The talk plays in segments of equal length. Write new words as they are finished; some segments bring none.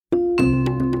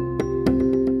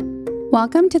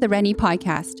Welcome to the Rennie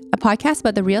Podcast, a podcast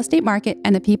about the real estate market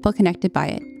and the people connected by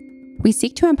it. We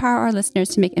seek to empower our listeners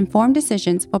to make informed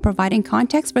decisions while providing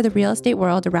context for the real estate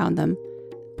world around them.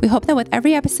 We hope that with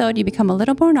every episode, you become a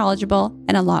little more knowledgeable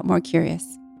and a lot more curious.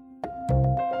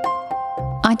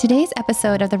 On today's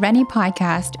episode of the Rennie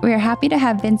Podcast, we are happy to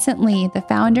have Vincent Lee, the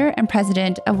founder and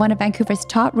president of one of Vancouver's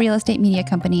top real estate media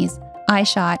companies,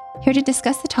 iShot, here to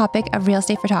discuss the topic of real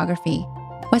estate photography.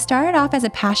 What started off as a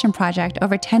passion project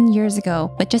over 10 years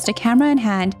ago with just a camera in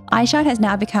hand, iShot has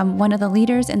now become one of the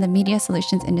leaders in the media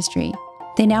solutions industry.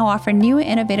 They now offer new and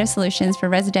innovative solutions for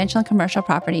residential and commercial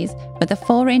properties with a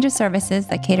full range of services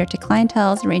that cater to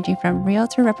clienteles ranging from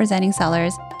realtor representing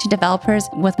sellers to developers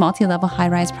with multi-level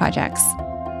high-rise projects.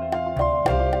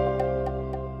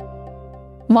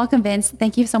 Welcome, Vince.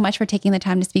 Thank you so much for taking the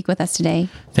time to speak with us today.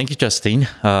 Thank you, Justine.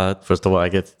 First of all, I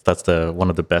guess that's one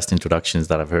of the best introductions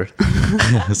that I've heard.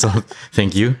 So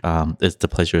thank you. The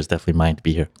pleasure is definitely mine to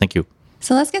be here. Thank you.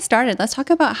 So let's get started. Let's talk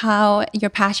about how your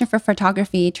passion for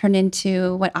photography turned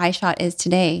into what iShot is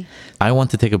today. I want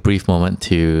to take a brief moment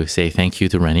to say thank you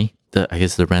to Rennie.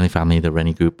 The Rennie family, the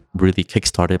Rennie group really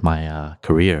kickstarted my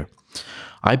career.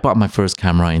 I bought my first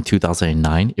camera in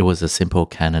 2009. It was a simple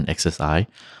Canon XSI.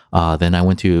 Then I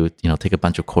went to take a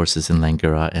bunch of courses in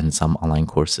Langara and some online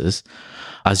courses.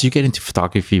 As you get into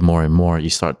photography more and more, you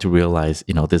start to realize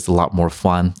there's a lot more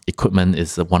fun. Equipment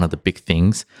is one of the big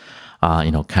things.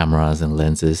 Cameras and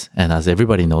lenses. And as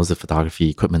everybody knows, the photography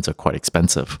equipments are quite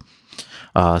expensive.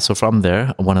 So from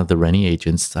there, one of the Rennie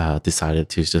agents decided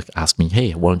to just ask me,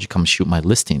 hey, why don't you come shoot my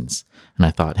listings? And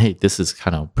I thought, hey, this is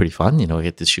kind of pretty fun. I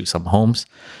get to shoot some homes,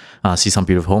 see some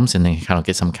beautiful homes, and then kind of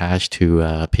get some cash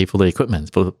to pay for the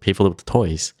equipment, pay for the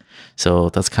toys. So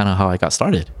that's kind of how I got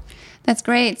started. That's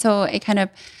great. So it kind of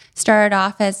started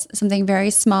off as something very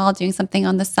small, doing something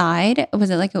on the side. Was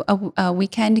it like a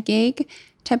weekend gig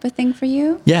type of thing for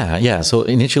you? Yeah. So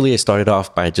initially I started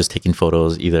off by just taking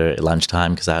photos either at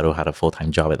lunchtime because I had a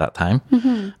full-time job at that time.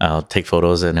 Mm-hmm. I'll take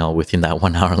photos within that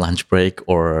 1 hour lunch break,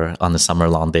 or on the summer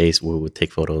long days, we would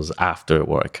take photos after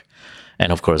work.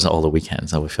 And of course, all the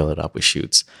weekends I would fill it up with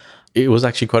shoots. It was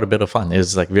actually quite a bit of fun. It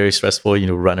was like very stressful,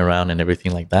 run around and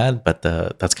everything like that. But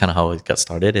that's kind of how it got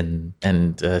started,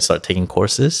 and started taking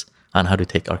courses on how to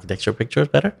take architecture pictures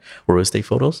better, or real estate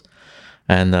photos.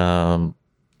 And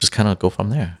just kind of go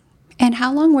from there. And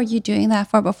how long were you doing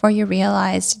that for before you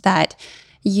realized that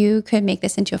you could make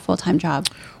this into a full-time job?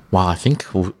 Wow, I think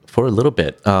for a little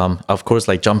bit. Of course,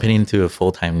 like jumping into a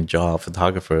full-time job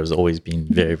photographer has always been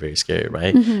very, very scary,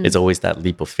 right? Mm-hmm. It's always that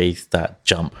leap of faith, that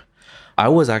jump. I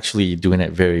was actually doing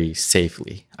it very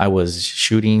safely. I was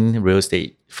shooting real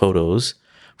estate photos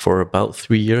for about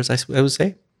 3 years, I would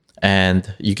say.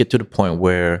 And you get to the point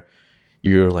where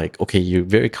you're like, okay, you're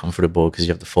very comfortable because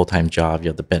you have the full-time job, you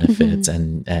have the benefits,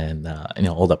 mm-hmm. and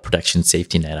all that protection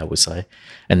safety net, I would say.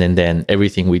 And then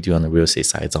everything we do on the real estate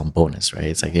side is on bonus, right?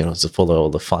 It's like, it's full of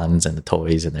all the funds and the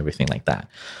toys and everything like that.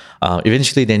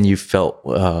 Eventually, then you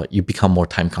you become more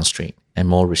time constrained and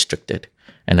more restricted.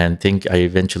 And I think I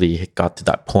eventually got to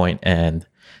that point and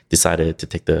decided to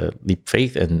take the leap of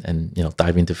faith and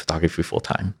dive into photography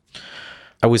full-time.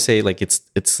 I would say like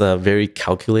it's a very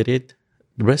calculated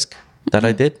risk that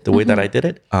I did, the way that I did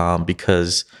it,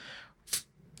 because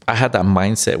I had that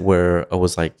mindset where I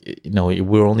was like,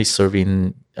 we're only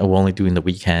doing the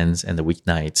weekends and the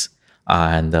weeknights,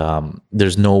 and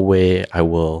there's no way I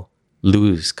will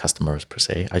lose customers per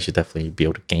se. I should definitely be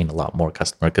able to gain a lot more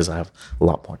customers because I have a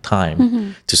lot more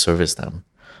time to service them.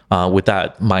 With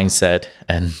that mindset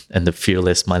and the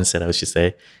fearless mindset, I should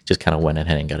say, just kind of went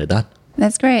ahead and got it done.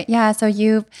 That's great. Yeah. So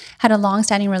you've had a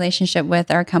long-standing relationship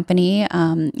with our company,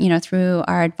 through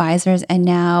our advisors, and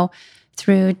now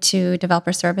through to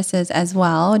developer services as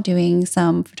well, doing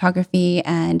some photography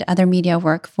and other media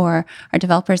work for our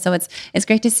developers. So it's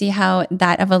great to see how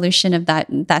that evolution of that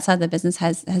side of the business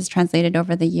has translated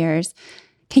over the years.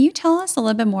 Can you tell us a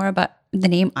little bit more about the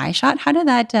name iShot? How did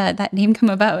that name come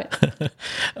about?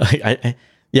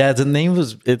 The name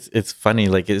was it's funny.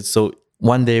 Like it's so.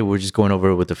 One day we're just going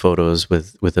over with the photos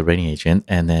with the Rennie agent,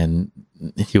 and then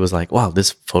he was like, wow,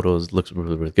 this photo looks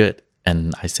really, really good.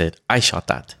 And I said, I shot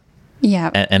that.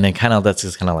 Yeah. And then that's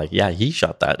just kind of like, yeah, he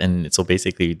shot that. And so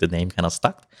basically the name kind of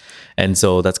stuck. And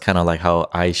so that's kind of like how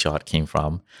iShot came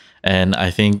from. And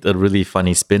I think the really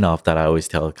funny spin-off that I always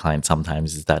tell clients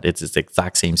sometimes is that it's the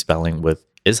exact same spelling with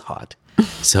is hot.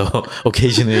 So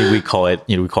occasionally we call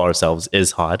ourselves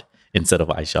is hot instead of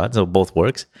iShot. So both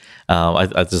works.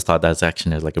 I just thought that's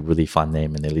actually like a really fun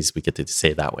name, and at least we get to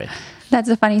say it that way. That's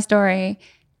a funny story.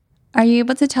 Are you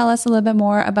able to tell us a little bit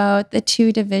more about the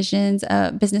two divisions,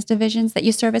 business divisions that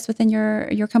you service within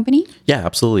your company? Yeah,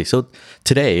 absolutely. So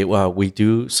today, we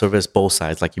do service both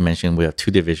sides. Like you mentioned, we have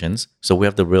two divisions. So we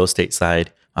have the real estate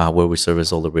side where we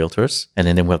service all the realtors. And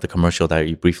then we have the commercial that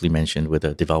you briefly mentioned with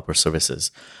the developer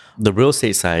services. The real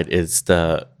estate side is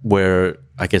where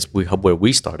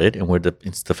we started, and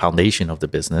it's the foundation of the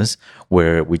business,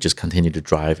 where we just continue to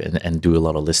drive and do a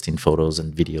lot of listing photos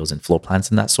and videos and floor plans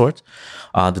and that sort.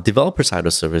 The developer side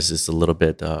of service is a little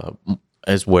bit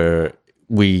is where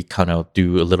we kind of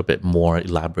do a little bit more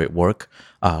elaborate work,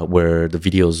 where the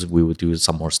videos we would do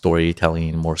some more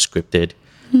storytelling, more scripted.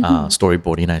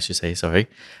 Storyboarding, I should say, sorry.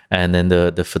 And then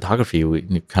the photography,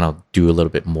 we kind of do a little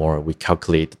bit more. We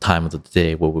calculate the time of the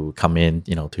day where we would come in,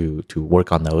 to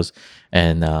work on those,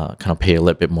 and kind of pay a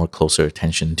little bit more closer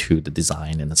attention to the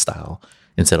design and the style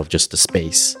instead of just the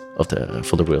space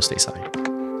for the real estate side.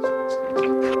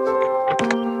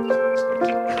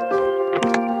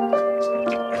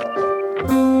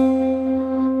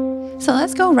 So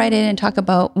let's go right in and talk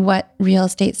about what real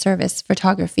estate service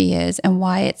photography is and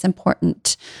why it's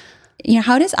important.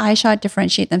 How does iShot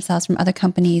differentiate themselves from other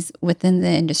companies within the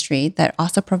industry that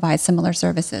also provide similar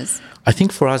services? I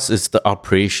think for us, it's the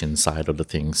operation side of the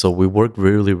thing. So we work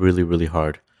really, really, really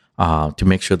hard to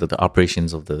make sure that the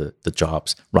operations of the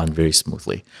jobs run very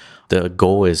smoothly. The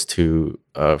goal is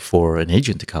for an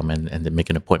agent to come in and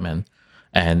make an appointment,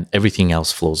 and everything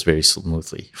else flows very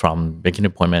smoothly, from making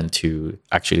an appointment to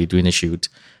actually doing a shoot,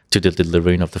 to the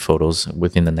delivering of the photos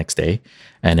within the next day,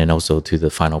 and then also to the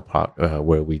final part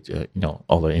where we,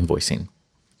 all the invoicing.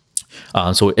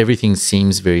 So everything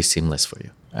seems very seamless for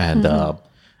you, and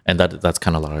that's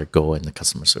kind of our goal in the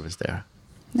customer service there.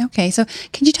 Okay, so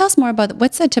can you tell us more about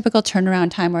what's a typical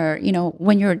turnaround time, or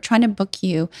when you're trying to book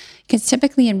you? Because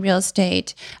typically in real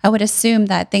estate, I would assume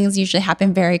that things usually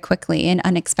happen very quickly and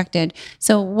unexpected.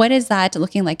 So what is that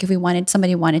looking like if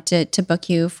somebody wanted to book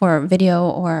you for video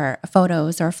or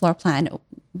photos or a floor plan?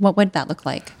 What would that look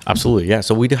like? Absolutely, yeah.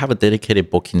 So we do have a dedicated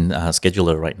booking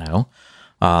scheduler right now.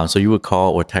 So you would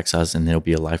call or text us, and there'll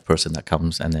be a live person that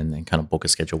comes and then kind of book a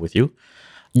schedule with you.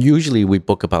 Usually we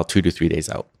book about 2 to 3 days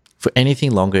out. For anything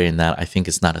longer than that, I think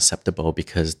it's not acceptable,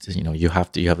 because you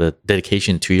have a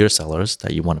dedication to your sellers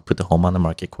that you want to put the home on the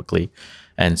market quickly,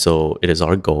 and so it is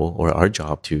our goal or our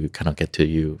job to kind of get to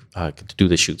you to do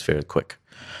the shoots very quick.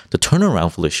 The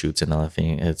turnaround for the shoots, another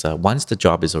thing is once the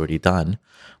job is already done,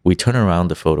 we turn around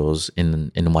the photos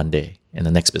in 1 day, in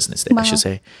the next business day, wow. I should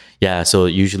say. Yeah, so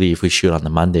usually if we shoot on the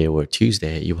Monday or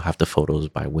Tuesday, you have the photos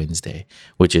by Wednesday,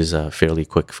 which is fairly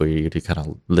quick for you to kind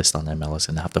of list on MLS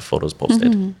and have the photos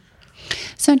posted. Mm-hmm.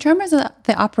 So in terms of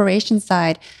the operations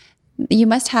side, you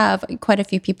must have quite a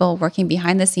few people working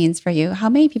behind the scenes for you. How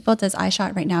many people does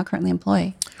iShot right now currently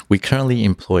employ? We currently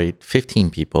employ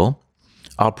 15 people.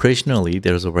 Operationally,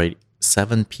 there's already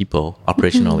 7 people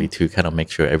operationally to kind of make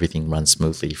sure everything runs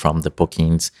smoothly, from the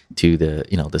bookings to the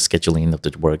the scheduling of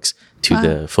the works to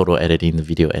the photo editing, the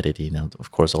video editing, and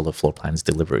of course all the floor plans,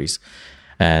 deliveries,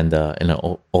 and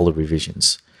all the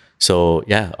revisions. So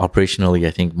yeah, operationally,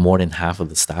 I think more than half of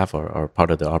the staff are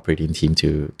part of the operating team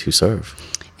to serve.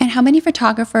 And how many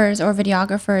photographers or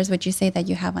videographers would you say that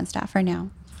you have on staff right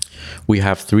now? We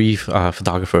have 3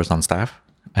 photographers on staff,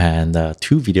 and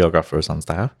 2 videographers on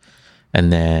staff,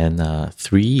 and then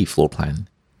 3 floor plan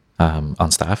on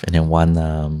staff, and then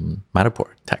 1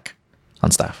 Matterport tech on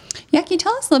staff. Yeah, can you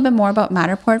tell us a little bit more about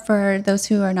Matterport for those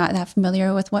who are not that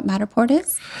familiar with what Matterport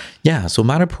is? Yeah, so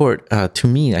Matterport, to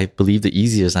me, I believe the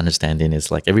easiest understanding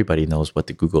is like everybody knows what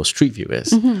the Google Street View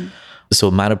is. Mm-hmm. So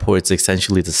Matterport is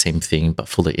essentially the same thing, but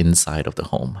for the inside of the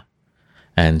home.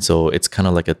 And so it's kind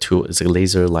of like a tool. It's a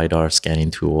laser LiDAR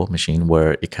scanning tool machine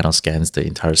where it kind of scans the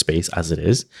entire space as it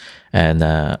is. And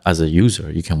as a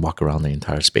user, you can walk around the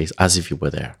entire space as if you were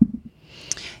there.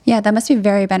 Yeah, that must be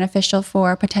very beneficial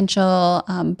for potential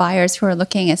buyers who are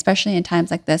looking, especially in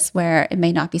times like this where it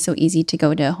may not be so easy to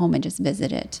go to a home and just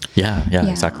visit it. Yeah,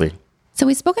 exactly. So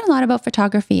we've spoken a lot about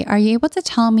photography. Are you able to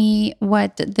tell me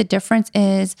what the difference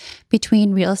is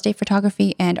between real estate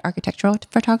photography and architectural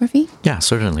photography? Yeah,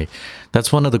 certainly.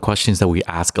 That's one of the questions that we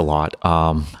ask a lot.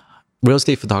 Real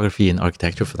estate photography and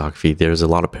architectural photography, there's a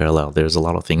lot of parallel. There's a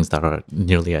lot of things that are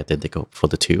nearly identical for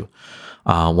the two.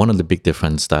 One of the big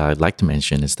differences that I'd like to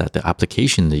mention is that the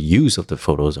application, the use of the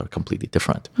photos are completely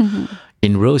different. Mm-hmm.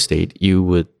 In real estate, you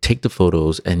would take the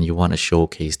photos and you want to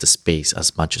showcase the space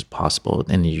as much as possible,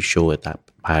 and you show it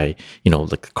by, like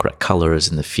the correct colors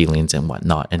and the feelings and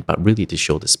whatnot, but really to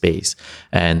show the space.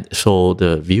 And so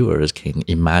the viewers can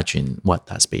imagine what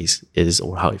that space is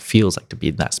or how it feels like to be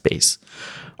in that space.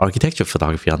 Architecture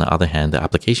photography, on the other hand, the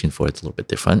application for it's a little bit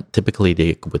different. Typically,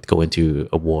 they would go into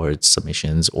awards,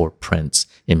 submissions, or prints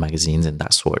in magazines and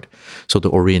that sort. So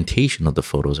the orientation of the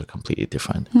photos are completely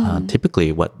different.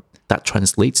 Typically, what that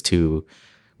translates to,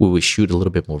 we would shoot a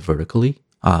little bit more vertically,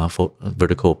 for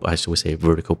vertical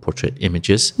portrait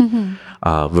images,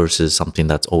 versus something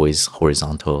that's always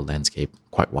horizontal landscape,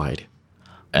 quite wide.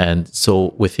 And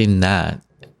so within that,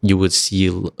 you would see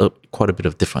quite a bit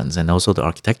of difference. And also the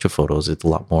architecture photos is a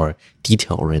lot more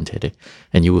detail oriented,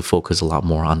 and you would focus a lot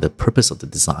more on the purpose of the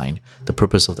design, the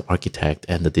purpose of the architect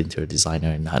and the interior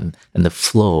designer, and the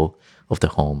flow of the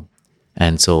home.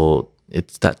 And so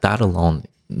it's that alone,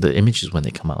 the images when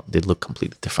they come out, they look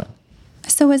completely different.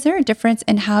 So is there a difference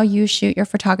in how you shoot your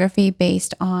photography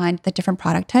based on the different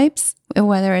product types,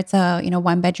 whether it's a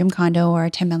 1-bedroom condo or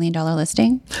a $10 million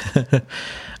listing?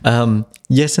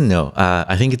 Yes and no.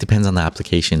 I think it depends on the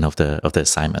application of the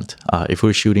assignment. If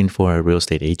we're shooting for a real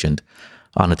estate agent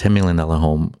on a $10 million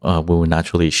home, we would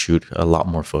naturally shoot a lot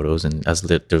more photos, and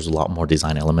there's a lot more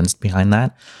design elements behind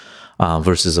that,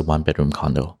 versus a 1-bedroom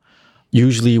condo.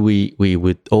 Usually we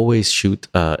would always shoot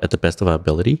at the best of our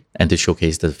ability and to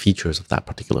showcase the features of that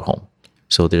particular home.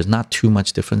 So there's not too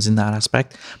much difference in that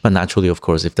aspect. But naturally, of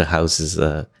course, if the house is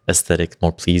aesthetic,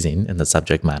 more pleasing, and the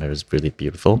subject matter is really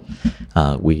beautiful,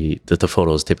 the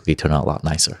photos typically turn out a lot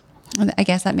nicer. I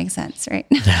guess that makes sense, right?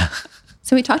 Yeah.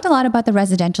 So we talked a lot about the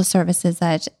residential services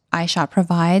that iShot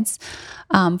provides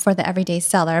for the everyday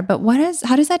seller, but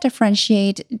how does that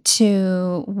differentiate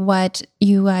to what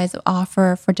you guys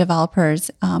offer for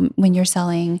developers when you're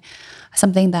selling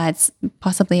something that's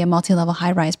possibly a multi-level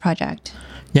high-rise project?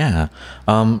 Yeah.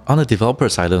 On the developer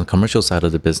side, on the commercial side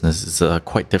of the business, is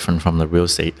quite different from the real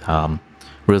estate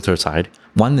realtor side.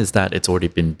 One is that it's already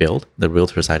been built. The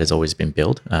realtor side has always been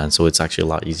built. And so it's actually a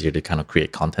lot easier to kind of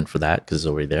create content for that because it's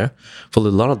already there. For a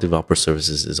lot of developer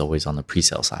services is always on the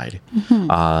pre-sale side.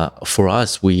 For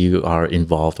us, we are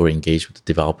involved or engaged with the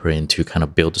developer to kind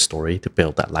of build the story, to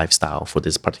build that lifestyle for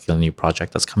this particular new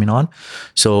project that's coming on.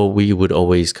 So we would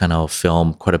always kind of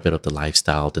film quite a bit of the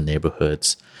lifestyle, the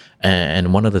neighborhoods.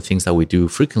 And one of the things that we do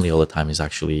frequently all the time is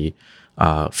actually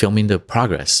filming the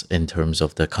progress in terms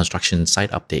of the construction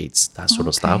site updates, that sort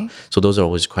of stuff. So those are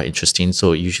always quite interesting.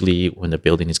 So usually when the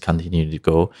building is continuing to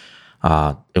go,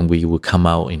 and we will come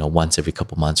out, once every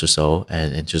couple months or so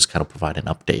and just kind of provide an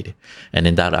update. And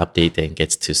then that update then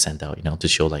gets to send out, to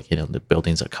show the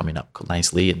buildings are coming up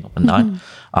nicely and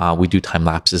whatnot. We do time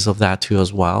lapses of that too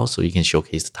as well. So you can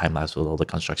showcase the time lapse with all the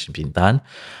construction being done.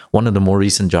 One of the more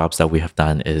recent jobs that we have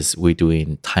done is we're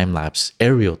doing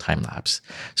aerial time lapse.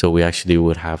 So we actually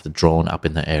would have the drone up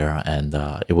in the air, and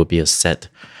it would be a set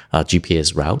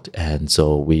GPS route. And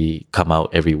so we come out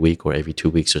every week or every 2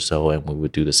 weeks or so, and we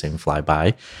would do the same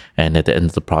flyby. And at the end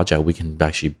of the project, we can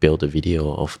actually build a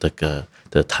video of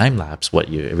the time lapse, what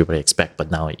everybody expect,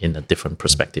 but now in a different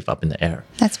perspective up in the air.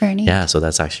 That's very neat. Yeah, so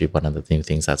that's actually one of the new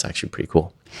things that's actually pretty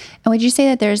cool. And would you say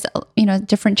that there's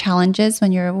different challenges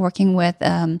when you're working with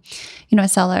a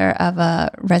seller of a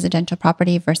residential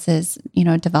property versus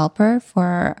developer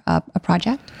for a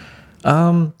project?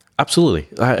 Absolutely.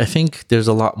 I think there's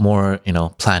a lot more,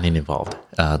 planning involved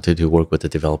to work with the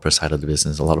developer side of the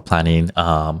business. A lot of planning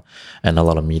and a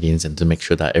lot of meetings, and to make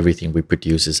sure that everything we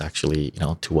produce is actually,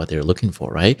 to what they're looking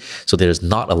for, right? So there's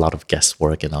not a lot of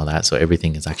guesswork and all that. So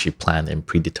everything is actually planned and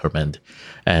predetermined,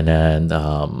 and then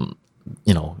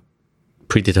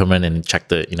predetermined, and you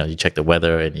check the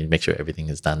weather, and you make sure everything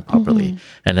is done properly.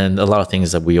 And then a lot of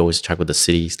things that we always check with the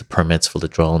cities, the permits for the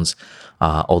drones,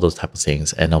 all those type of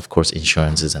things. And of course,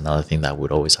 insurance is another thing that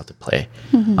would always have to play.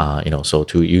 So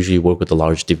to usually work with the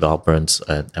large developers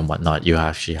and whatnot, you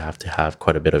actually have to have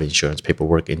quite a bit of insurance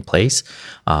paperwork in place,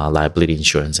 liability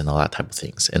insurance and all that type of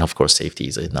things. And of course, safety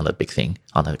is another big thing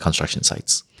on the construction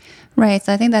sites. Right.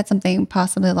 So I think that's something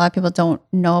possibly a lot of people don't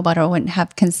know about or wouldn't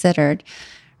have considered.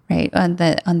 Right, on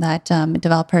that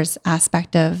developer's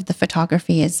aspect of the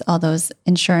photography is all those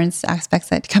insurance aspects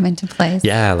that come into place.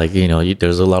 Yeah,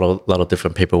 there's a lot of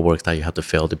different paperwork that you have to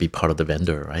fill to be part of the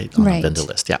vendor, right? On the vendor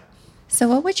list, yeah. So,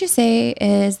 what would you say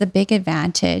is the big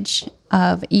advantage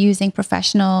of using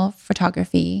professional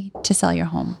photography to sell your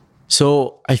home?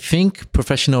 So I think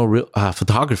professional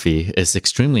photography is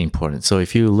extremely important. So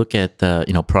if you look at the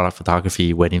product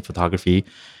photography, wedding photography,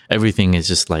 everything is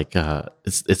just like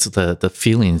it's the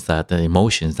feelings, the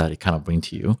emotions that it kind of bring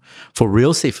to you. For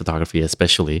real estate photography,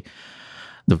 especially,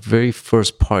 the very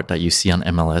first part that you see on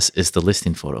MLS is the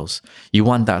listing photos. You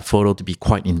want that photo to be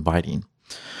quite inviting.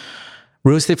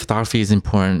 Real estate photography is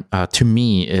important to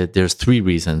me. There's 3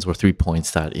 reasons or 3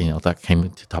 points that that came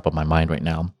to the top of my mind right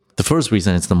now. The first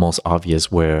reason is the most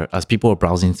obvious, where as people are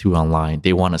browsing through online,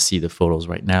 they want to see the photos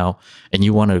right now, and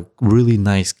you want a really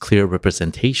nice, clear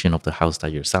representation of the house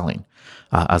that you're selling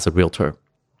as a realtor.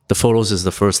 The photos is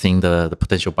the first thing the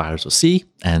potential buyers will see,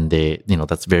 and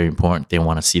that's very important. They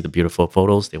want to see the beautiful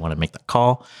photos. They want to make that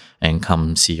call and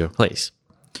come see your place.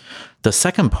 The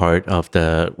second part of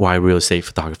the why real estate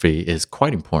photography is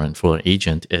quite important for an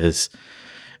agent is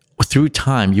through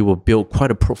time, you will build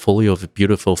quite a portfolio of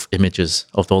beautiful images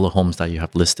of all the homes that you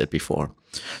have listed before.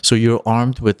 So you're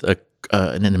armed with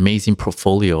an amazing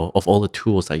portfolio of all the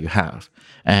tools that you have.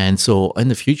 And so in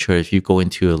the future, if you go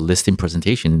into a listing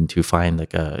presentation to find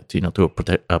to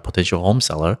a potential home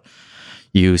seller,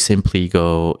 you simply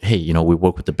go, hey, we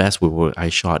work with the best. We work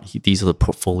iShot. These are the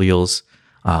portfolios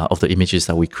of the images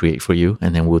that we create for you,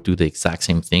 and then we'll do the exact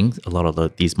same thing, a lot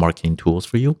of these marketing tools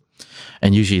for you.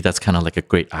 And usually that's kind of like a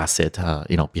great asset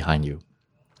behind you.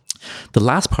 The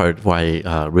last part why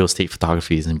real estate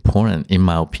photography is important, in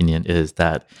my opinion, is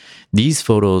that these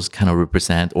photos kind of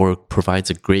represent or provides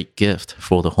a great gift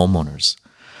for the homeowners.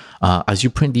 As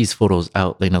you print these photos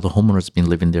out, the homeowner's been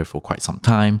living there for quite some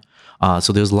time.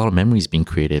 So there's a lot of memories being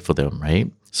created for them,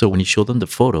 right? So when you show them the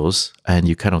photos and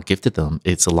you kind of gifted them,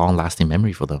 it's a long-lasting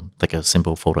memory for them, like a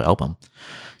simple photo album.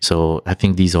 So I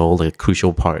think these are all the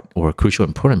crucial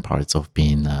important parts of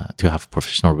being to have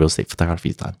professional real estate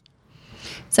photography done.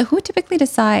 So who typically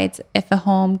decides if a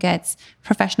home gets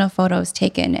professional photos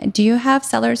taken? Do you have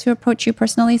sellers who approach you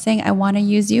personally saying, I want to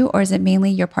use you? Or is it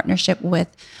mainly your partnership with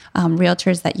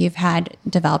realtors that you've had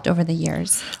developed over the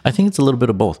years? I think it's a little bit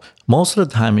of both. Most of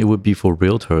the time, it would be for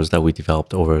realtors that we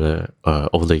developed over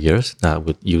the years that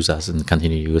would use us and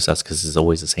continue to use us because it's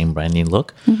always the same branding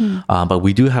look. Mm-hmm. But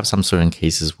we do have some certain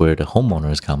cases where the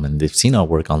homeowners come and they've seen our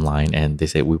work online and they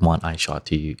say, we want iShot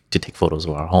to take photos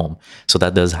of our home. So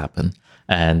that does happen.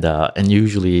 And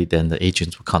usually then the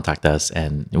agents will contact us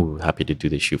and we're happy to do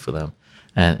the shoot for them.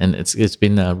 And it's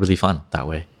been really fun that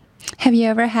way. Have you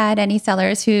ever had any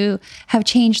sellers who have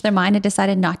changed their mind and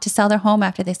decided not to sell their home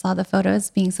after they saw the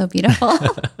photos being so beautiful?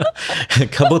 A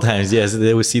couple of times, yes.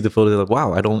 They would see the photos like,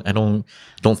 wow, I don't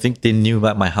think they knew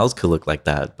that my house could look like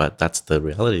that, but that's the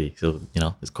reality. So,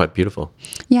 it's quite beautiful.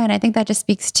 Yeah, and I think that just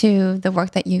speaks to the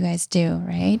work that you guys do,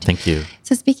 right? Thank you.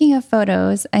 So speaking of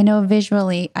photos, I know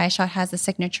visually iShot has a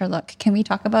signature look. Can we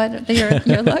talk about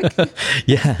your look?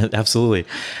 Yeah, absolutely.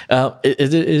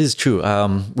 It is true.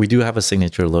 We do have a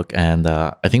signature look. And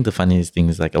I think the funniest thing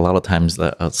is like a lot of times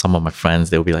some of my friends,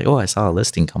 they'll be like, oh, I saw a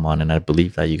listing come on and I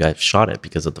believe that you guys shot it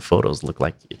because of the photos look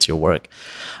like it's your work.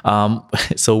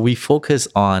 So we focus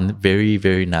on very,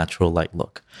 very natural light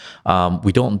look.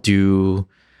 We don't do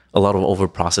a lot of over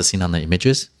processing on the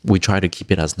images. We try to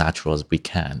keep it as natural as we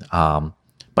can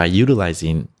by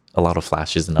utilizing a lot of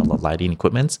flashes and a lot of lighting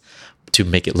equipments to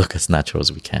make it look as natural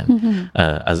as we can, mm-hmm.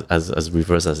 As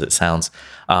reverse as it sounds.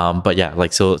 But yeah,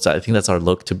 so I think that's our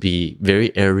look, to be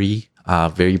very airy,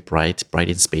 very bright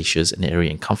and spacious and airy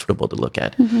and comfortable to look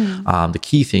at. Mm-hmm. The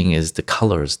key thing is the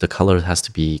colors. The color has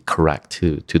to be correct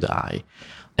to the eye,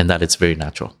 and that it's very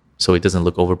natural. So it doesn't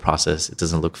look over processed. It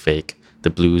doesn't look fake. The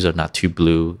blues are not too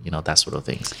blue, that sort of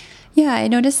things. Yeah, I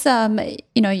noticed,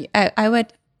 I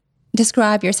would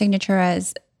describe your signature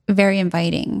as very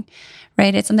inviting,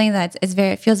 right? It's something that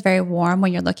it feels very warm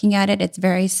when you're looking at it. It's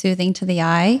very soothing to the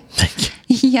eye. Thank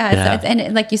you. Yeah.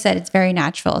 And like you said, it's very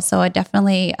natural. So it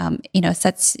definitely,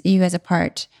 sets you guys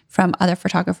apart from other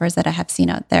photographers that I have seen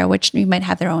out there, which you might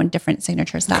have their own different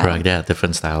signature style. Correct. Yeah.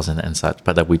 Different styles and such,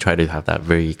 but that we try to have that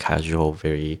very casual,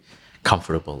 very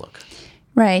comfortable look.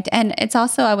 Right. And it's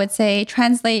also, I would say,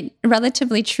 translate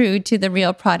relatively true to the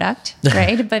real product,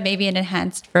 right? But maybe an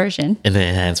enhanced version. In the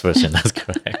enhanced version, that's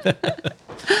correct.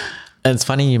 And it's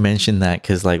funny you mentioned that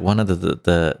because one of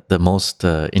the most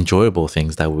enjoyable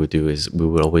things that we would do is we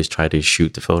would always try to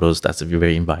shoot the photos that's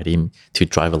very inviting to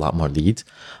drive a lot more leads.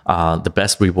 The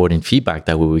best rewarding feedback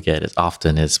that we would get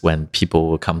is when people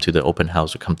will come to the open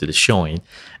house or come to the showing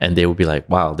and they will be like,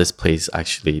 wow, this place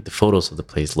actually, the photos of the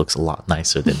place looks a lot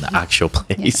nicer than the actual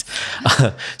place.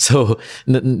 Yeah. So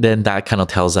then that kind of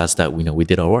tells us that we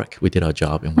did our work, we did our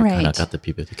job, and we kind of got the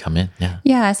people to come in. Yeah.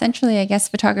 Yeah. Essentially, I guess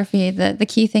photography, the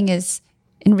key thing is,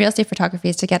 in real estate photography,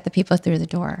 is to get the people through the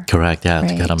door. Correct. Yeah. Right.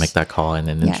 To kind of make that call and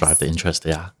then drive the interest.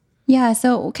 Yeah. Yeah.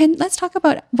 So let's talk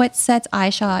about what sets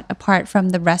iShot apart from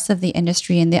the rest of the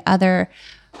industry and the other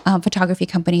photography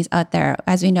companies out there.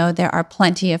 As we know, there are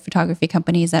plenty of photography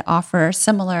companies that offer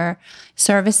similar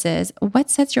services.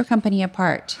 What sets your company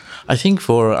apart? I think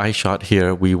for iShot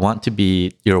here, we want to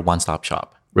be your one-stop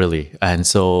shop. really. And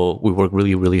so we work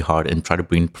really, really hard and try to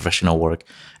bring professional work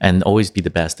and always be the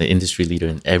best, the industry leader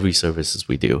in every services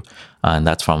we do. And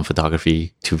that's from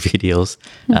photography to videos,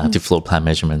 to floor plan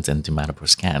measurements and to Matterport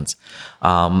scans.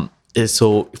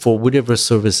 So for whatever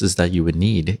services that you would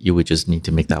need, you would just need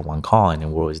to make that one call and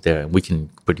then we're always there and we can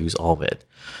produce all of it.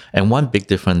 And one big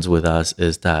difference with us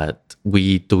is that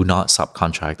we do not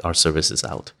subcontract our services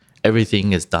out.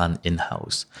 Everything is done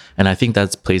in-house. And I think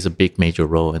that plays a big major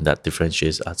role and that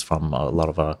differentiates us from a lot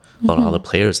of other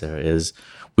players there is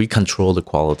we control the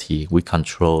quality, we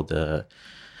control the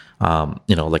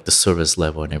like the service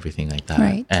level and everything like that.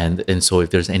 Right. And so if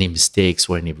there's any mistakes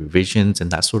or any revisions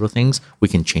and that sort of things, we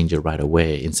can change it right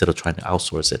away instead of trying to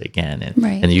outsource it again.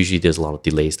 And usually there's a lot of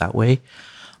delays that way.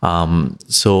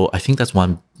 So I think that's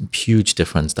one huge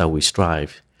difference that we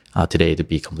strive today to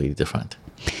be completely different.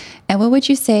 And what would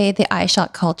you say the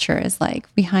iShot culture is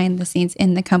like behind the scenes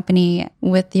in the company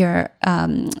with your,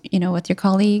 with your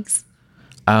colleagues?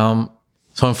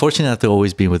 So I'm fortunate to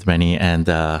always be with Rennie, and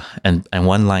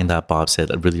one line that Bob said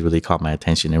that really, really caught my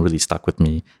attention and really stuck with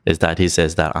me is that he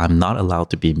says that I'm not allowed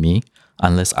to be me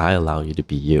unless I allow you to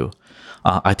be you.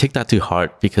 I take that to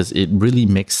heart because it really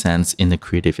makes sense in the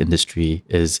creative industry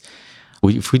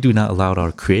if we do not allow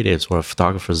our creatives or our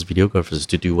photographers, videographers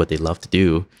to do what they love to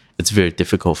do, it's very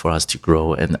difficult for us to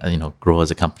grow and grow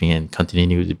as a company and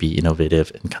continue to be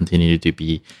innovative and continue to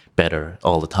be better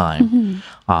all the time.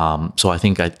 So I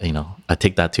think I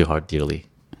take that to heart dearly.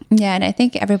 Yeah, and I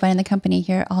think everybody in the company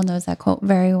here all knows that quote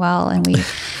very well, and we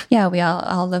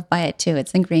all live by it too.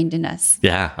 It's ingrained in us.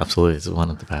 Yeah, absolutely. It's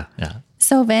one of the best. Yeah.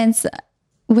 So Vince,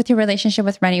 with your relationship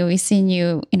with Rennie, we've seen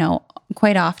you,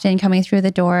 quite often coming through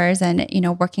the doors and,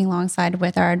 working alongside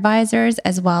with our advisors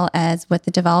as well as with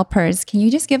the developers. Can you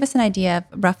just give us an idea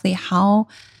of roughly how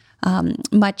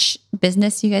much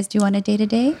business you guys do on a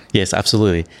day-to-day? Yes,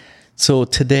 absolutely. So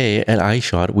today at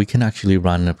iShot, we can actually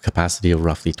run a capacity of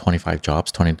roughly 20 to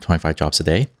 25 jobs a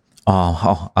day.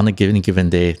 On a given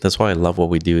day. That's why I love what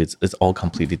we do. It's all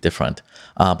completely different.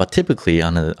 But typically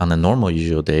on a normal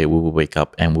usual day, we would wake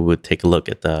up and we would take a look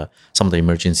at some of the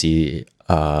emergency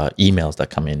emails that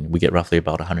come in. We get roughly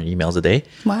about 100 emails a day.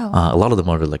 Wow. A lot of them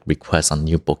are like requests on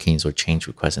new bookings or change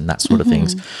requests and that sort of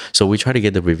things. So we try to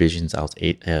get the revisions out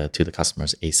to the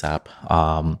customers ASAP.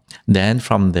 Then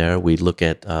from there, we look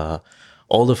at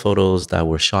all the photos that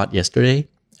were shot yesterday,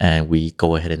 and we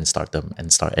go ahead and start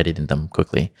editing them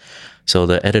quickly. So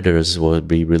the editors will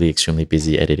be really extremely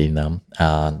busy editing them.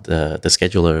 The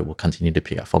scheduler will continue to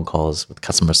pick up phone calls with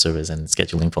customer service and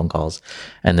scheduling phone calls.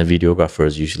 And the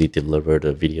videographers usually deliver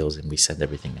the videos and we send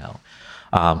everything out.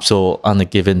 So on a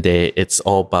given day, it's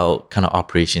all about kind of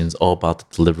operations, all about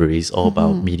the deliveries, all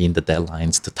about meeting the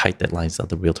deadlines, the tight deadlines that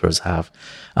the realtors have.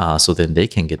 So then they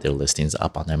can get their listings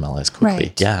up on MLS quickly.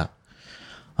 Right. Yeah.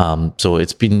 So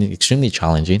it's been extremely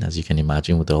challenging, as you can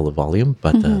imagine, with all the volume,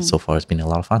 but so far it's been a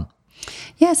lot of fun.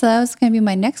 Yeah, so that was going to be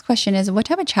my next question is what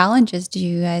type of challenges do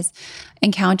you guys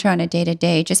encounter on a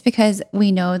day-to-day? Just because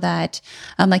we know that,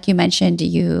 like you mentioned,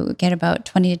 you get about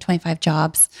 20 to 25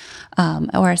 jobs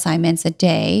or assignments a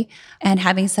day, and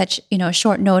having such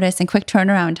short notice and quick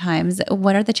turnaround times,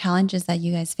 what are the challenges that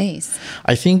you guys face?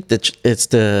 I think that it's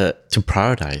to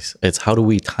prioritize. It's how do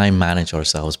we time manage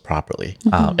ourselves properly?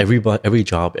 Every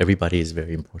job, everybody is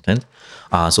very important.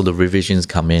 So the revisions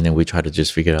come in and we try to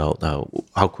just figure out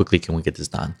how quickly can we get this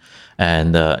done,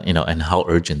 and and how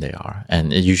urgent they are.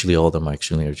 And usually all of them are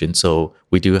extremely urgent. So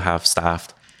we do have staff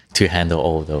to handle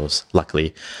all of those,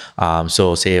 luckily.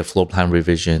 So say a floor plan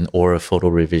revision or a photo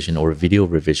revision or a video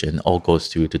revision all goes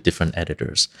to different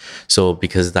editors. So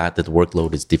because the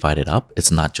workload is divided up,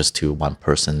 it's not just to one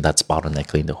person that's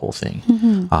bottlenecking the whole thing.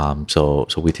 So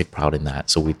we take pride in that.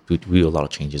 So we do a lot of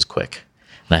changes quick.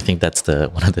 And I think that's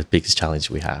one of the biggest challenges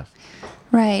we have.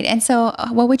 Right. And so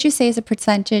what would you say is a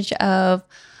percentage of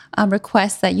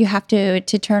requests that you have to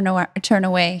turn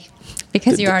away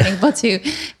because you aren't able to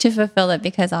fulfill it,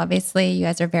 because obviously you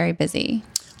guys are very busy?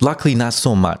 Luckily, not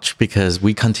so much, because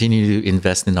we continue to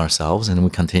invest in ourselves and we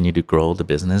continue to grow the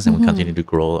business and we continue to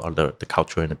grow the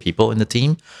culture and the people in the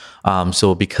team.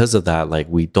 So because of that,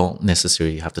 we don't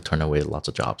necessarily have to turn away lots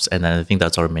of jobs. And I think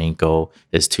that's our main goal,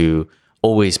 is to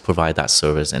always provide that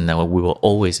service. And then we will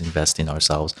always invest in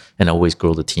ourselves and always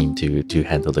grow the team to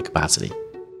handle the capacity.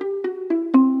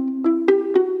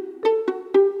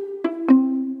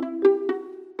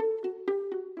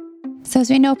 So as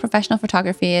we know, professional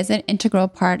photography is an integral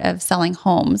part of selling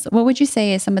homes. What would you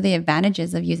say is some of the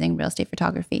advantages of using real estate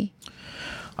photography?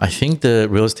 I think the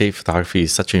real estate photography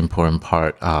is such an important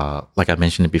part. Like I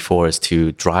mentioned before, is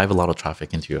to drive a lot of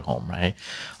traffic into your home, right?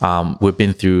 We've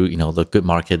been through, the good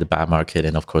market, the bad market,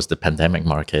 and of course the pandemic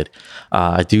market.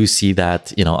 I do see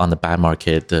that, on the bad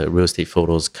market, the real estate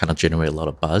photos kind of generate a lot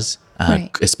of buzz,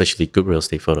 Right. especially good real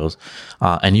estate photos.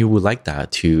 And you would like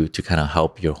that to kind of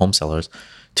help your home sellers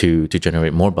to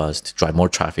generate more buzz, to drive more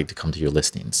traffic to come to your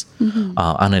listings.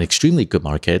 On an extremely good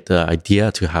market, the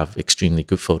idea to have extremely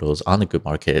good photos on a good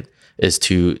market is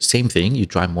to, same thing, you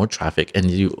drive more traffic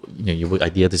and your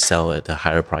idea to sell at a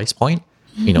higher price point,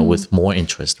 with more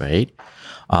interest, right?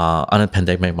 On a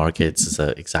pandemic market, it's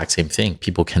the exact same thing.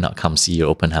 People cannot come see your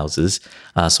open houses.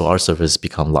 So our service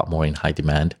become a lot more in high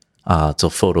demand. So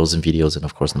photos and videos, and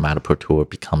of course the Matterport tour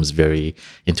becomes very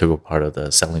integral part of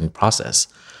the selling process.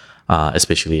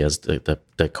 Especially as the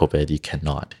COVID, you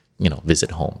cannot,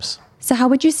 visit homes. So how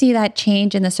would you see that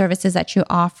change in the services that you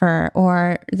offer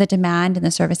or the demand in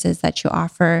the services that you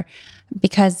offer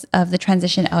because of the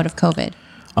transition out of COVID?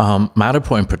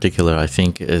 Matterport in particular, I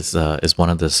think is one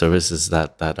of the services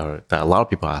that a lot of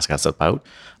people ask us about.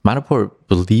 Matterport,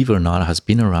 believe it or not, has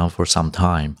been around for some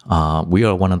time. We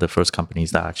are one of the first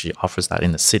companies that actually offers that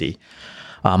in the city.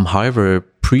 However,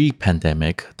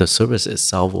 pre-pandemic, the service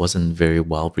itself wasn't very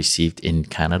well received in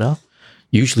Canada.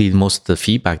 Usually, most of the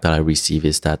feedback that I receive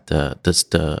is that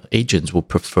the agents will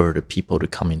prefer the people to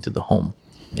come into the home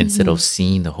instead of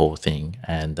seeing the whole thing,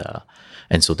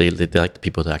 and so they like the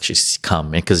people to actually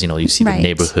come, because you see the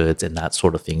neighborhoods and that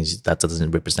sort of things that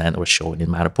doesn't represent or show in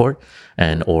Matterport,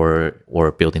 and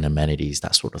or building amenities,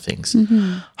 that sort of things.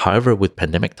 However, with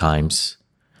pandemic times,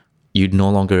 you no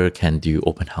longer can do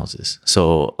open houses.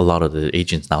 So a lot of the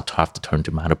agents now have to turn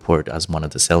to Matterport as one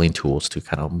of the selling tools to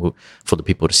kind of move for the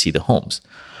people to see the homes.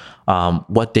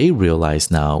 What they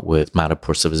realize now with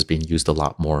Matterport service being used a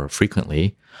lot more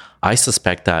frequently, I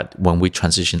suspect that when we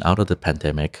transition out of the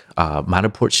pandemic,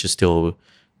 Matterport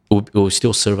will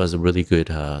still serve as a really good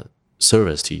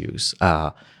service to use,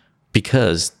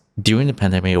 because during the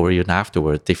pandemic or even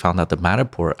afterward, they found that the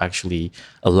Matterport actually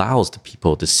allows the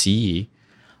people to see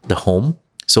the home.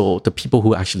 So the people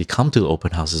who actually come to the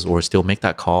open houses or still make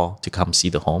that call to come see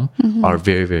the home are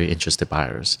very, very interested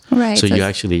buyers. Right. So you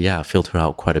actually, filter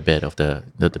out quite a bit of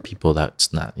the people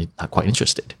that's not quite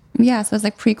interested. Yeah, so it's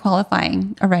like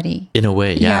pre-qualifying already. In a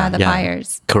way, the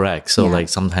buyers. Correct. So like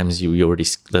sometimes you already,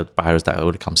 the buyers that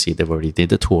would come see, they've already did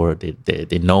the tour.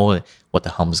 They know what the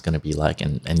home is going to be like,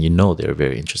 and they're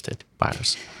very interested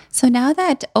buyers. So now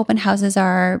that open houses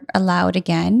are allowed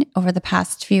again over the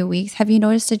past few weeks, have you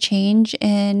noticed a change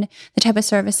in the type of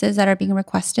services that are being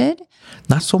requested?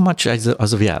 Not so much as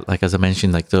of yet. Like as I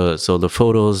mentioned, the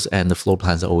photos and the floor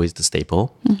plans are always the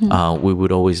staple. We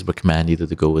would always recommend either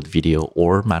to go with video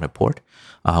or Matterport,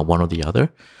 one or the other.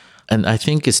 And I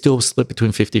think it's still split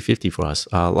between 50-50 for us.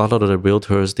 A lot of the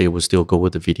realtors, they will still go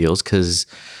with the videos because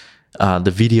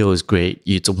the video is great.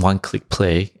 It's a one-click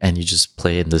play, and you just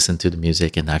play and listen to the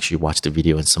music and actually watch the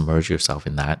video and submerge yourself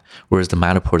in that. Whereas the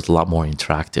Matterport is a lot more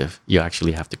interactive. You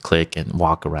actually have to click and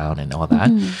walk around and all that.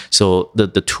 So the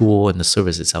tool and the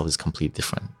service itself is completely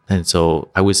different. And so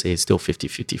I would say it's still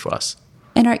 50-50 for us.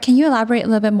 And Art, can you elaborate a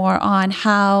little bit more on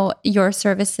how your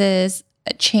services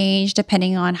change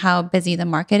depending on how busy the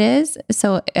market is?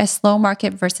 So a slow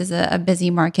market versus a busy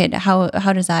market, how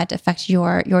does that affect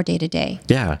your day-to-day?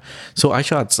 Yeah. So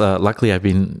iShots, luckily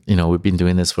we've been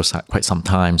doing this for quite some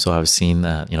time. So I've seen,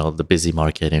 the busy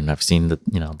market, and I've seen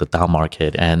the down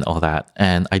market and all that.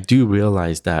 And I do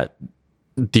realize that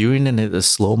during a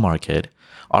slow market,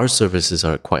 our services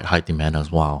are quite high demand as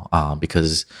well,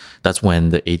 because that's when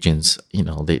the agents,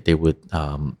 they would,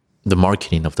 the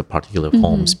marketing of the particular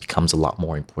homes becomes a lot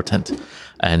more important.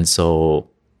 And so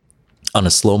on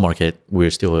a slow market, we're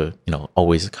still,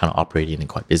 always kind of operating and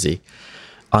quite busy.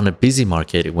 On a busy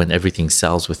market, when everything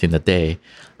sells within the day,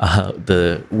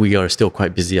 we are still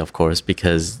quite busy, of course,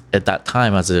 because at that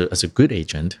time, as a good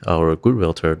agent or a good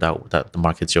realtor that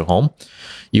markets your home,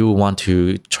 you will want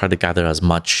to try to gather as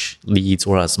much leads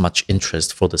or as much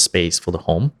interest for the space, for the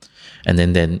home. And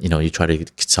then you try to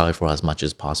sell it for as much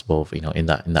as possible, in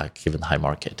that given high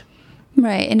market.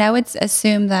 Right. And I would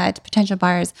assume that potential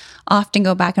buyers often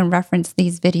go back and reference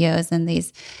these videos and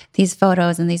these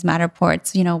photos and these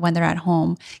Matterports, when they're at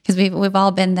home, because we've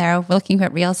all been there looking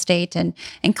at real estate and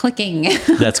clicking.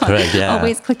 That's correct. Yeah.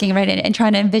 Always clicking, right. And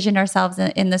trying to envision ourselves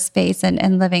in the space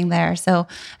and living there. So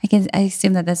I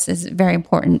assume that this is very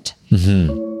important.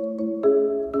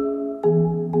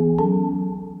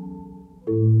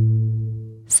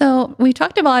 So we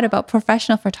talked a lot about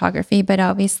professional photography, but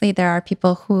obviously there are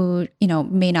people who,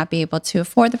 may not be able to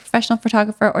afford the professional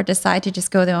photographer or decide to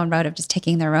just go their own route of just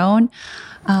taking their own.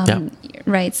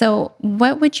 Right. So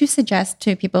what would you suggest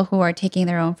to people who are taking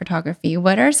their own photography?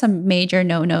 What are some major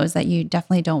no-nos that you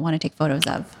definitely don't want to take photos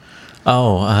of?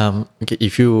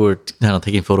 If you were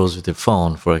taking photos with your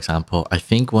phone, for example, I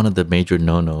think one of the major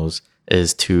no-nos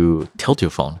is to tilt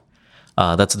your phone.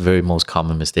 That's the very most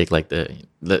common mistake. Like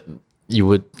you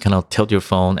would kind of tilt your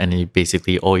phone and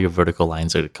basically all your vertical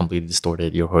lines are completely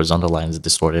distorted. Your horizontal lines are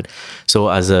distorted. So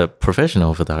as a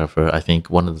professional photographer, I think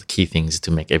one of the key things is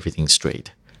to make everything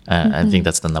straight. I think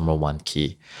that's the number one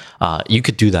key. You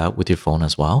could do that with your phone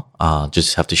as well.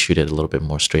 Just have to shoot it a little bit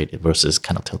more straight versus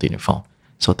kind of tilting your phone.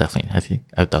 So definitely, I think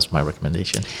that's my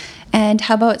recommendation. And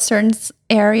how about certain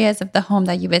areas of the home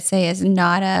that you would say is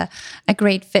not a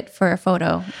great fit for a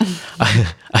photo?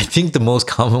 I think the most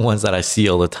common ones that I see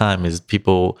all the time is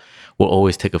people will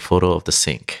always take a photo of the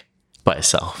sink by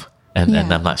itself. And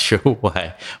I'm not sure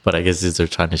why, but I guess they're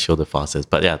trying to show the faucets.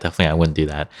 But yeah, definitely I wouldn't do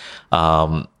that.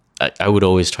 I would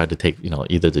always try to take,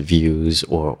 either the views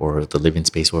or the living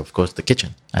space or, of course, the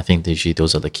kitchen. I think usually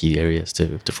those are the key areas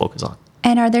to focus on.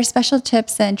 And are there special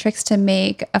tips and tricks to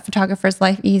make a photographer's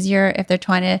life easier if they're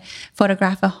trying to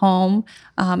photograph a home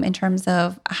in terms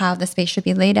of how the space should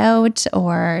be laid out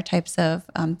or types of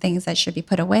things that should be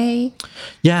put away?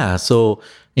 Yeah. So,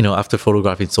 after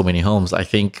photographing so many homes, I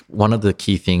think one of the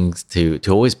key things to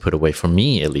always put away, for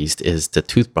me at least, is the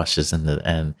toothbrushes and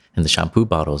the shampoo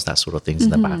bottles, that sort of things in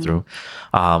the bathroom.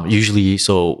 Usually,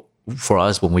 so for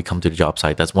us, when we come to the job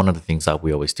site, that's one of the things that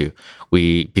we always do.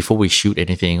 Before we shoot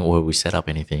anything or we set up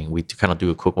anything, we kind of do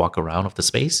a quick walk around of the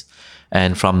space.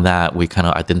 And from that, we kind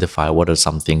of identify what are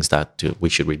some things that we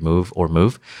should remove or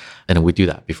move. And then we do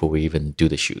that before we even do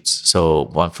the shoots. So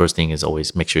one first thing is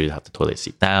always make sure you have the toilet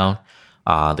seat down.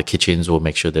 The kitchens will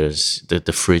make sure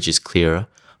the fridge is clear.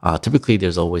 Typically,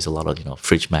 there's always a lot of,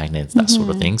 fridge magnets, that sort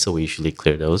of thing. So we usually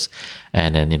clear those.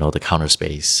 And then, the counter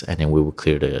space. And then we will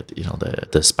clear the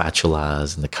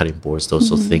spatulas and the cutting boards, those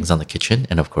sorts of things on the kitchen.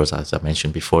 And of course, as I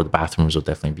mentioned before, the bathrooms will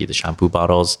definitely be the shampoo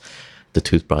bottles, the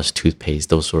toothbrush, toothpaste,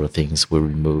 those sort of things we'll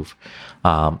remove.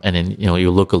 And then,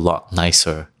 you look a lot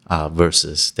nicer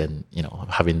versus than,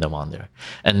 having them on there.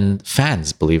 And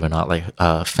fans, believe it or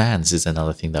not, fans is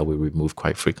another thing that we remove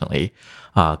quite frequently.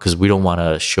 Because we don't want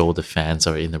to show the fans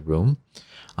are in the room.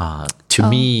 To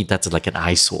me, that's like an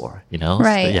eyesore,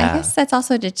 Right. So, yeah. I guess that's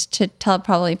also to tell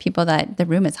probably people that the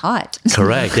room is hot.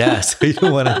 Correct. Yeah. So you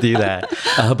don't want to do that.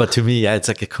 But to me, it's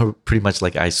like pretty much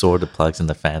like eyesore, the plugs and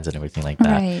the fans and everything like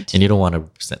that. Right. And you don't want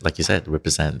to, like you said,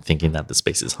 represent thinking that the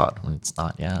space is hot when it's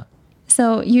not. Yeah.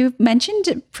 So you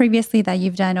mentioned previously that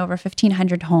you've done over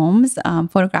 1,500 homes,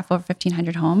 photographed over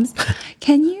 1,500 homes.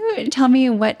 Can you tell me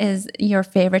what is your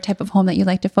favorite type of home that you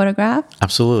like to photograph?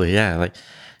 Absolutely, yeah.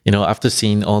 After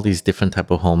seeing all these different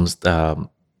type of homes,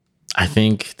 I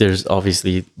think there's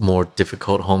obviously more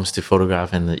difficult homes to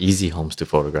photograph and the easy homes to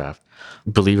photograph.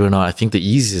 Believe it or not, I think the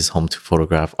easiest home to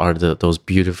photograph are those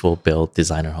beautiful built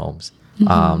designer homes.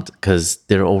 Because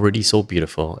they're already so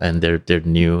beautiful and they're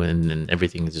new and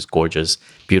everything is just gorgeous,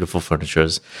 beautiful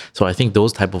furnitures. So I think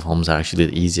those type of homes are actually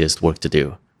the easiest work to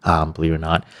do, believe it or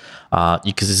not,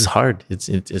 because it's hard.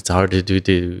 It's hard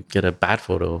to get a bad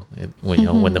photo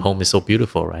when the home is so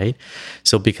beautiful, right?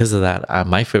 So because of that,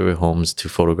 my favorite homes to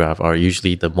photograph are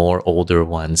usually the more older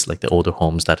ones, like the older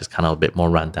homes that is kind of a bit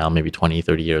more run down, maybe 20,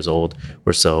 30 years old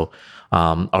or so.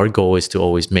 Our goal is to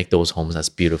always make those homes as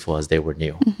beautiful as they were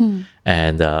new.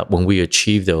 And when we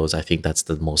achieve those, I think that's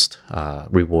the most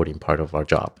rewarding part of our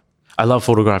job. I love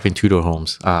photographing Tudor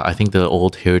homes. I think the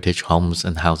old heritage homes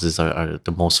and houses are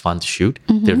the most fun to shoot.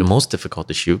 They're the most difficult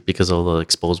to shoot because of the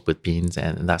exposed wood beams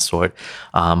and that sort.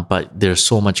 But there's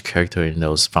so much character in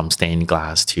those, from stained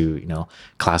glass to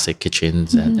classic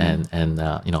kitchens and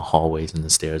hallways and the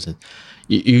stairs. And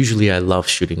usually I love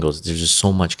shooting those. There's just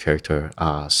so much character,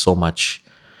 so much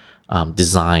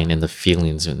design and the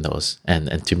feelings in those.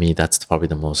 And to me, that's probably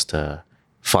the most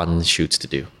fun shoots to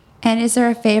do. And is there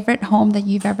a favorite home that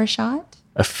you've ever shot?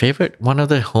 A favorite, one of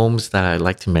the homes that I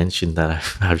like to mention that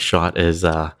I've shot is,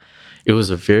 it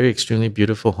was a very extremely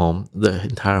beautiful home. The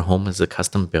entire home is a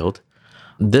custom build.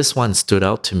 This one stood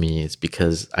out to me is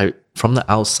because from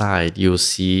the outside, you'll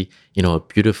see, a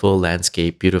beautiful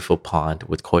landscape, beautiful pond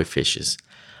with koi fishes.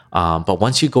 But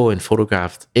once you go and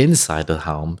photograph inside the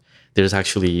home, there's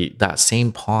actually that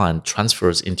same pond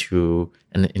transfers into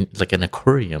like an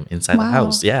aquarium inside the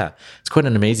house. Yeah, it's quite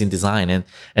an amazing design,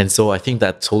 and so I think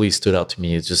that totally stood out to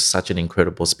me. It's just such an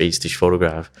incredible space to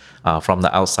photograph from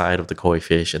the outside of the koi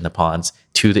fish and the ponds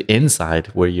to the inside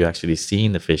where you're actually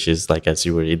seeing the fishes, like as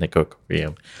you were in the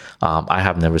aquarium. I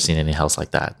have never seen any house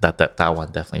like that. That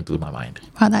one definitely blew my mind.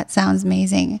 Wow, that sounds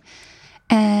amazing.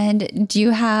 And do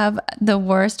you have the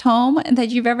worst home that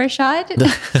you've ever shot?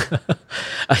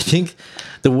 I think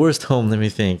the worst home, let me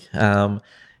think.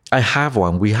 I have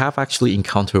one. We have actually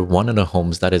encountered one of the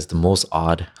homes that is the most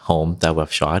odd home that we've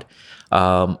shot.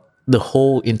 The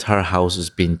whole entire house has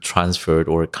been transferred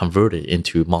or converted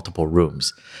into multiple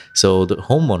rooms. So the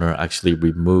homeowner actually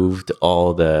removed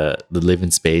all the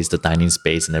living space, the dining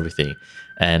space and everything.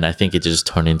 And I think it just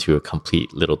turned into a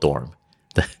complete little dorm.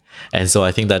 And so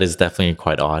I think that is definitely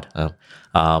quite odd.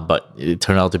 But it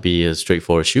turned out to be a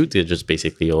straightforward shoot. They're just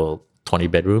basically all 20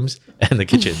 bedrooms and the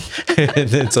kitchen. And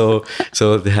then so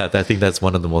yeah, I think that's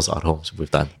one of the most odd homes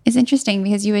we've done. It's interesting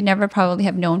because you would never probably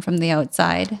have known from the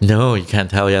outside. No, you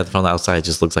can't tell yet. From the outside, it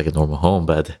just looks like a normal home.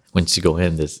 But once you go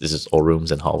in, this is just all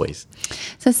rooms and hallways.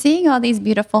 So seeing all these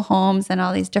beautiful homes and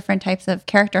all these different types of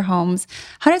character homes,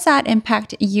 how does that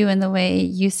impact you in the way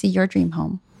you see your dream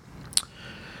home?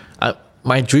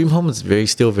 My dream home is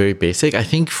still very basic. I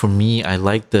think for me, I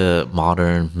like the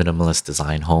modern minimalist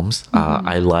design homes.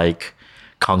 I like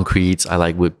concretes. I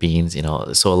like wood beams.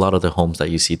 So a lot of the homes that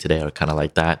you see today are kind of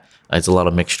like that. It's a lot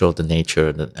of mixture of the nature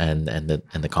and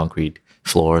the concrete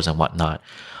floors and whatnot.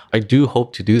 I do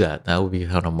hope to do that. That would be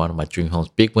kind of one of my dream homes.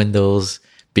 Big windows,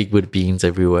 big wood beams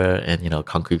everywhere, and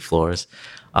concrete floors.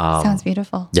 Sounds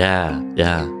beautiful. Yeah.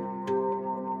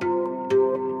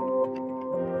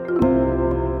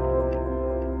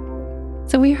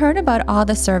 So we heard about all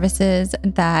the services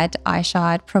that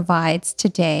iShot provides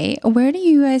today. Where do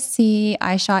you guys see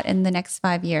iShot in the next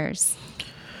 5 years?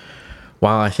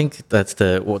 Wow, I think that's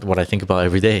what I think about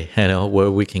every day,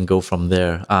 where we can go from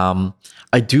there.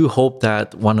 I do hope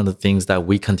that one of the things that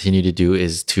we continue to do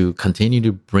is to continue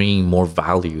to bring more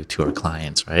value to our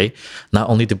clients, right? Not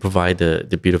only to provide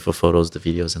the beautiful photos, the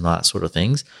videos, and that sort of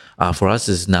things. For us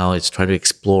it's try to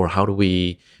explore how do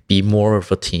we be more of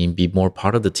a team, be more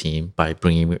part of the team by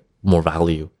bringing more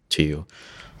value to you.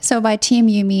 So by team,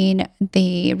 you mean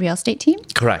the real estate team?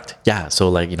 Correct. Yeah.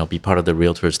 So be part of the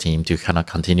realtors team to kind of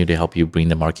continue to help you bring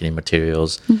the marketing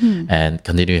materials and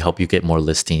continue to help you get more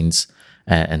listings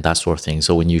and that sort of thing.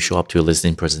 So when you show up to a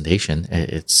listing presentation,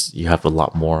 you have a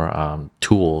lot more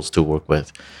tools to work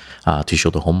with to show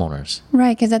the homeowners.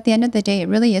 Right. Because at the end of the day, it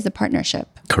really is a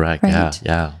partnership. Correct. Right?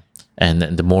 Yeah. And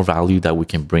the more value that we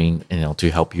can bring,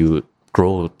 to help you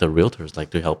grow the realtors,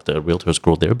 like to help the realtors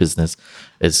grow their business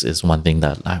is one thing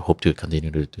that I hope to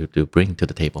continue to bring to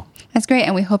the table. That's great.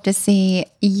 And we hope to see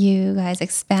you guys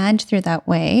expand through that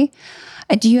way.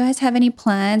 Do you guys have any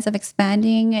plans of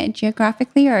expanding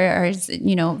geographically or is,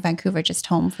 Vancouver just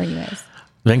home for you guys?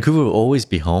 Vancouver will always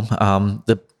be home.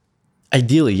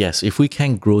 Ideally, yes. If we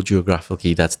can grow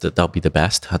geographically, that'll be the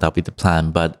best. That'll be the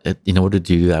plan. But in order to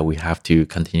do that, we have to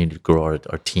continue to grow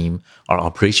our team, our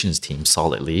operations team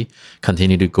solidly,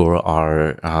 continue to grow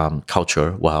our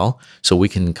culture well, so we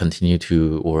can continue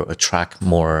to attract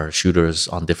more shooters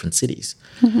on different cities.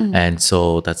 And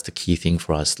so that's the key thing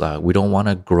for us. We don't want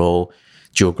to grow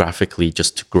geographically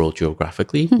just to grow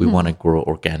geographically. We want to grow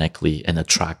organically and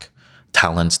attract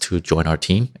talents to join our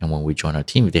team. And when we join our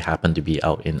team, they happen to be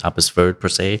out in Abbotsford per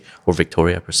se or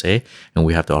Victoria per se, and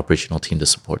we have the operational team to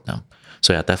support them.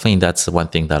 So yeah, definitely that's the one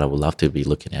thing that I would love to be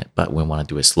looking at, but we want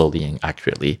to do it slowly and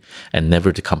accurately and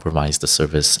never to compromise the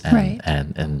service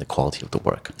and the quality of the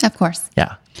work. Of course.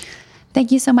 Yeah.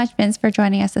 Thank you so much, Vince, for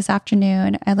joining us this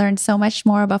afternoon. I learned so much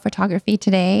more about photography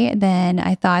today than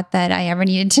I thought that I ever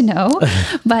needed to know,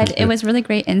 but it was really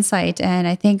great insight. And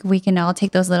I think we can all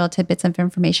take those little tidbits of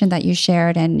information that you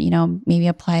shared and, maybe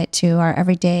apply it to our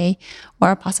everyday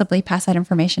or possibly pass that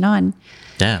information on.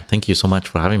 Yeah. Thank you so much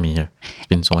for having me here. It's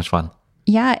been so much fun.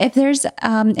 Yeah. If there's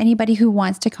anybody who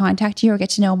wants to contact you or get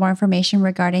to know more information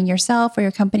regarding yourself or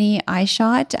your company,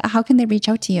 iShot, how can they reach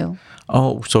out to you?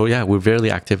 Oh, so yeah, we're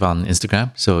very active on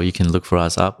Instagram. So you can look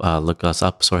us up at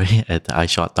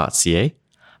ishot.ca.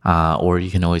 Or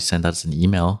you can always send us an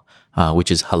email,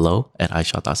 which is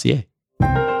hello@ishot.ca.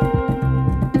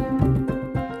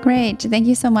 Great. Thank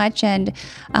you so much. And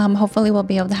hopefully we'll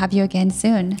be able to have you again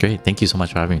soon. Great. Thank you so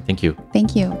much for having me. Thank you.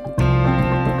 Thank you.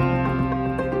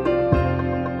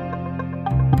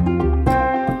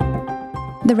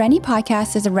 The Rennie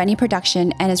Podcast is a Rennie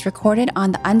production and is recorded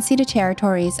on the unceded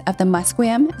territories of the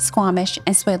Musqueam, Squamish,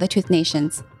 and Tsleil-Waututh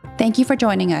Nations. Thank you for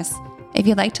joining us. If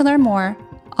you'd like to learn more,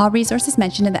 All resources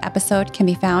mentioned in the episode can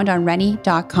be found on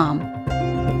rennie.com.